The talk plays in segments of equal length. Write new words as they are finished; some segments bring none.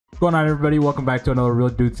What's going on, everybody? Welcome back to another Real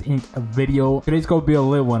Dudes Inc. video. Today's gonna be a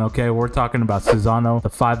lit one, okay? We're talking about Susano, the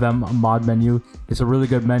FiveM mod menu. It's a really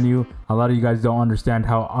good menu. A lot of you guys don't understand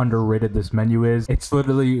how underrated this menu is. It's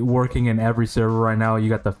literally working in every server right now. You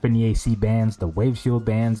got the intricacies bands, the wave shield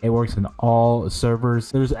bands. It works in all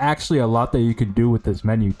servers. There's actually a lot that you can do with this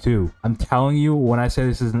menu too. I'm telling you, when I say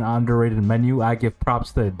this is an underrated menu, I give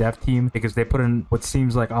props to the dev team because they put in what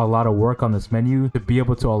seems like a lot of work on this menu to be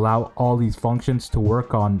able to allow all these functions to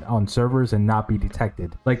work on servers and not be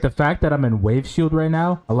detected. Like the fact that I'm in wave shield right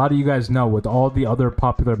now, a lot of you guys know with all the other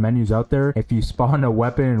popular menus out there, if you spawn a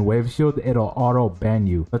weapon in wave shield, it'll auto ban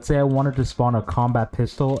you. Let's say I wanted to spawn a combat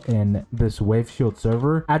pistol in this wave shield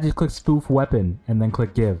server. I just click spoof weapon and then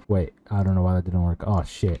click give. Wait, I don't know why that didn't work. Oh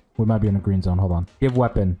shit, we might be in a green zone. Hold on. Give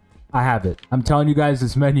weapon. I have it. I'm telling you guys,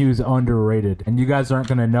 this menu is underrated and you guys aren't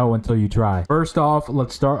gonna know until you try. First off,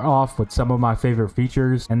 let's start off with some of my favorite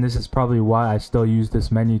features, and this is probably why I still use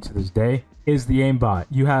this menu to this day, is the aimbot.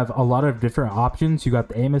 You have a lot of different options. You got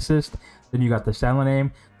the aim assist, then you got the silent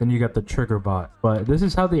aim, then you got the trigger bot. But this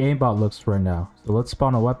is how the aimbot looks right now. So let's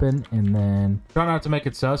spawn a weapon and then try not to make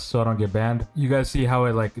it sus so I don't get banned. You guys see how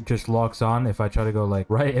it like just locks on. If I try to go like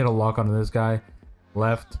right, it'll lock onto this guy.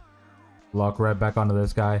 Left, lock right back onto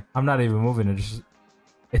this guy. I'm not even moving.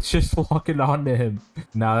 It's just locking onto him.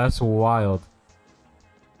 Now that's wild.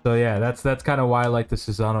 So yeah, that's kind of why I like the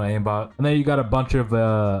Susano aimbot. And then you got a bunch of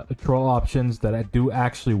troll options that do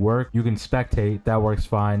actually work. You can spectate, that works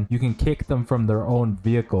fine. You can kick them from their own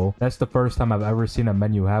vehicle. That's the first time I've ever seen a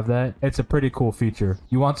menu have that. It's a pretty cool feature.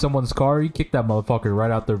 You want someone's car, you kick that motherfucker right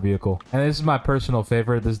out their vehicle. And this is my personal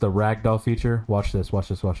favorite. This is the ragdoll feature. Watch this, watch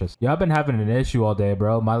this, watch this. Yeah, I've been having an issue all day,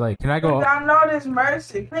 bro. My like, can I go? I know this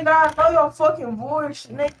Mercy. Nigga, I know your fucking voice.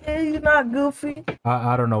 Nigga, you not goofy.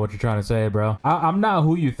 I don't know what you're trying to say, bro. I'm not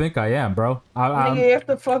who you think I am, bro. Nigga, if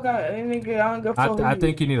the fuck nigga, I don't give a fuck. I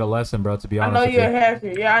think you need a lesson, bro, to be honest. I know you're a hacker.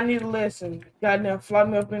 Yeah, I need a lesson. Goddamn, fly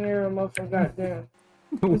me up in the air, motherfucker. Goddamn.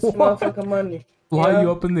 This motherfucking money. Fly you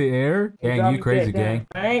up in the air? Gang, you crazy, gang.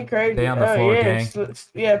 I ain't crazy. Stay on the floor, yeah, gang.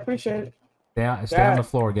 Yeah, appreciate it. Stay on the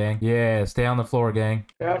floor, gang. Yeah, stay on the floor, gang.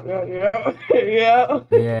 Yeah.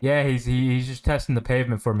 Yeah, he's just testing the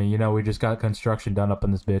pavement for me. You know, we just got construction done up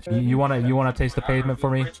in this bitch. You wanna taste the pavement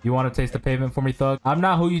for me? You wanna taste the pavement for me, thug? I'm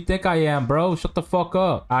not who you think I am, bro. Shut the fuck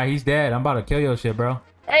up. He's dead. I'm about to kill your shit, bro.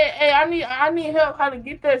 Hey, I need help how to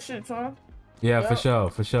get that shit, son. Yeah, for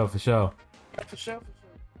sure.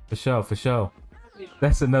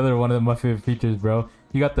 That's another one of my favorite features, bro.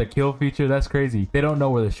 You got the kill feature. That's crazy. They don't know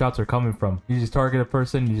where the shots are coming from. You just target a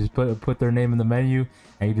person, you just put their name in the menu,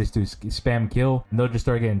 and you just do spam kill, and they'll just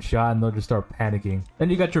start getting shot, and they'll just start panicking. Then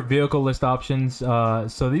you got your vehicle list options.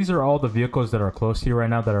 So these are all the vehicles that are close to you right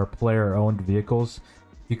now that are player-owned vehicles.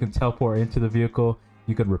 You can teleport into the vehicle.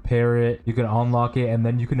 You can repair it, you can unlock it, and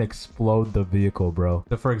then you can explode the vehicle, bro.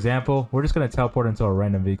 So for example, we're just gonna teleport into a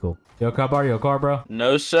random vehicle. Yo, can I borrow your car, bro?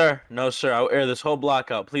 No, sir. No, sir. I'll air this whole block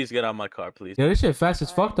out. Please get out my car, please. Yo, this shit fast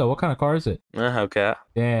as fuck, though. What kind of car is it? Okay.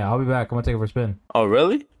 Yeah, I'll be back. I'm gonna take it for a spin. Oh,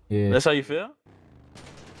 really? Yeah. That's how you feel?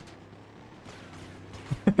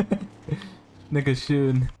 Nigga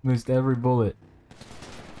shooting. Missed every bullet.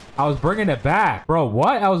 I was bringing it back. Bro,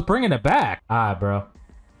 what? I was bringing it back. Bro.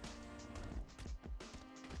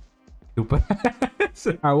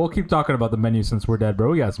 Alright, we'll keep talking about the menu since we're dead,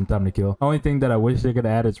 bro. We got some time to kill. Only thing that I wish they could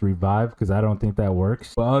add is revive, because I don't think that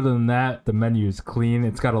works. But other than that, the menu is clean.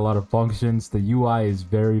 It's got a lot of functions. The UI is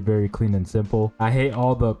very, very clean and simple. I hate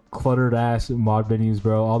all the cluttered ass mod menus,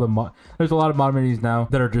 bro. There's a lot of mod menus now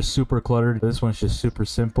that are just super cluttered. This one's just super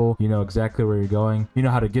simple. You know exactly where you're going. You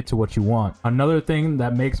know how to get to what you want. Another thing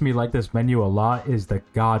that makes me like this menu a lot is the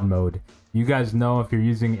God mode. You guys know if you're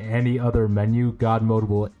using any other menu, God mode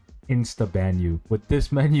will insta-ban you. With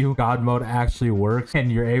this menu, God mode actually works and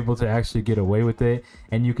you're able to actually get away with it,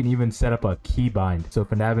 and you can even set up a keybind. So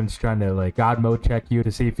if an admin's trying to like God mode check you to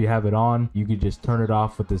see if you have it on, you can just turn it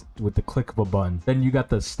off with the click of a button. Then you got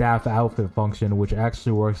the staff outfit function, which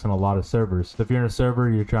actually works on a lot of servers. So if you're in a server,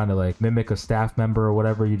 you're trying to like mimic a staff member or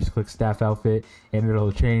whatever, you just click staff outfit and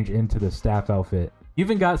it'll change into the staff outfit. You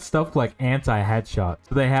even got stuff like anti-headshot,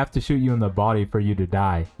 so they have to shoot you in the body for you to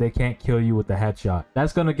die. They can't kill you with the headshot.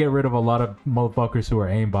 That's gonna get rid of a lot of motherfuckers who are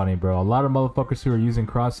aimbotting, bro. A lot of motherfuckers who are using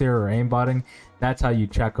crosshair or aimbotting, that's how you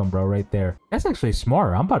check them, bro, right there. That's actually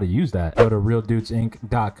smart. I'm about to use that. Go to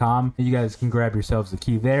RealDudesInc.com and you guys can grab yourselves the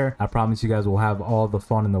key there. I promise you guys will have all the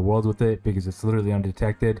fun in the world with it because it's literally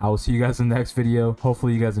undetected. I will see you guys in the next video.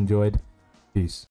 Hopefully you guys enjoyed. Peace.